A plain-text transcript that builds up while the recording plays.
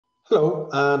Hello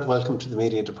and welcome to the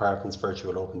Media Department's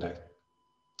Virtual Open Day.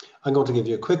 I'm going to give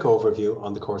you a quick overview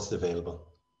on the courses available.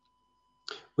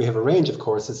 We have a range of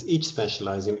courses, each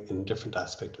specialising in a different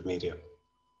aspect of media.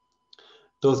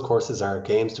 Those courses are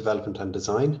Games Development and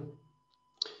Design,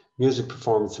 Music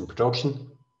Performance and Production,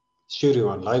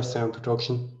 Studio and Live Sound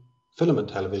Production, Film and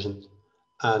Television,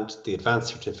 and the Advanced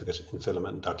Certificate in Film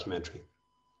and Documentary.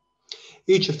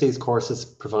 Each of these courses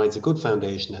provides a good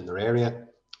foundation in their area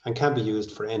and can be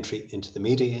used for entry into the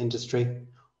media industry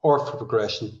or for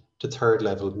progression to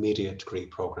third-level media degree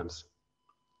programmes.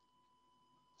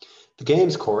 The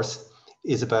Games course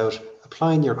is about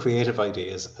applying your creative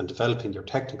ideas and developing your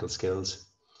technical skills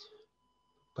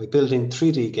by building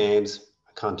 3D games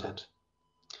and content.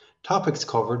 Topics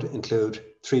covered include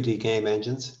 3D game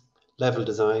engines, level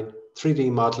design,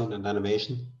 3D modelling and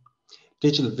animation,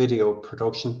 digital video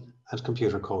production, and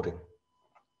computer coding.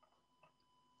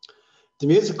 The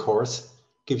music course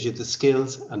gives you the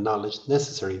skills and knowledge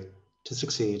necessary to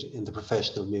succeed in the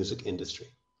professional music industry.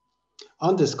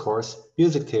 On this course,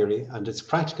 music theory and its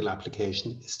practical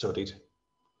application is studied.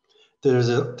 There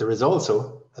is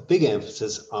also a big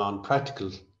emphasis on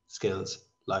practical skills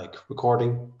like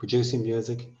recording, producing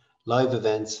music, live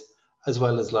events, as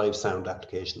well as live sound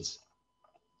applications.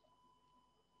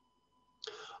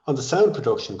 On the sound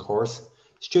production course,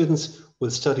 students will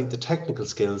study the technical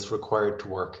skills required to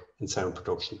work in sound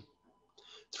production.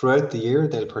 Throughout the year,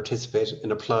 they'll participate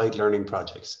in applied learning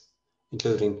projects,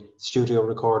 including studio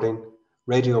recording,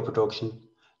 radio production,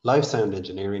 live sound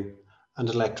engineering, and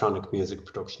electronic music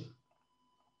production.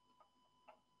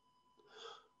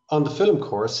 On the film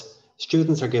course,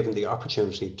 students are given the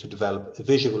opportunity to develop a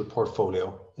visual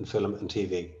portfolio in film and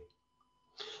TV.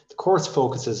 The course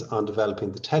focuses on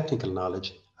developing the technical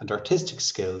knowledge and artistic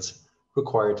skills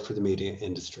required for the media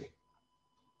industry.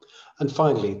 And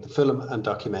finally, the Film and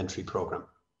Documentary programme.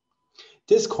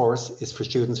 This course is for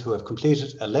students who have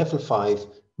completed a Level 5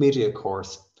 media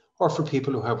course or for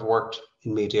people who have worked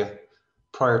in media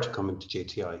prior to coming to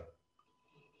GTI.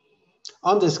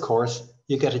 On this course,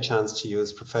 you get a chance to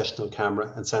use professional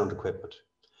camera and sound equipment,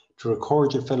 to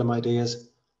record your film ideas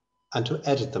and to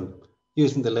edit them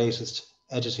using the latest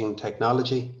editing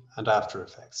technology and After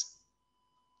Effects.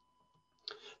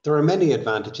 There are many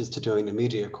advantages to doing a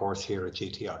media course here at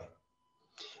GTI.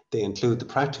 They include the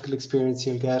practical experience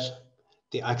you'll get,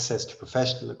 the access to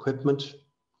professional equipment,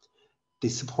 the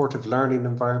supportive learning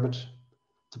environment,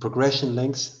 the progression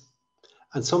links,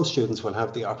 and some students will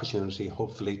have the opportunity,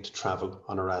 hopefully, to travel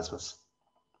on Erasmus.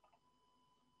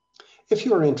 If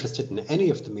you are interested in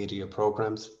any of the media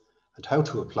programmes and how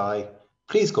to apply,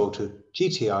 please go to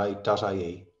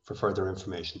gti.ie for further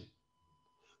information.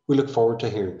 We look forward to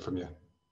hearing from you.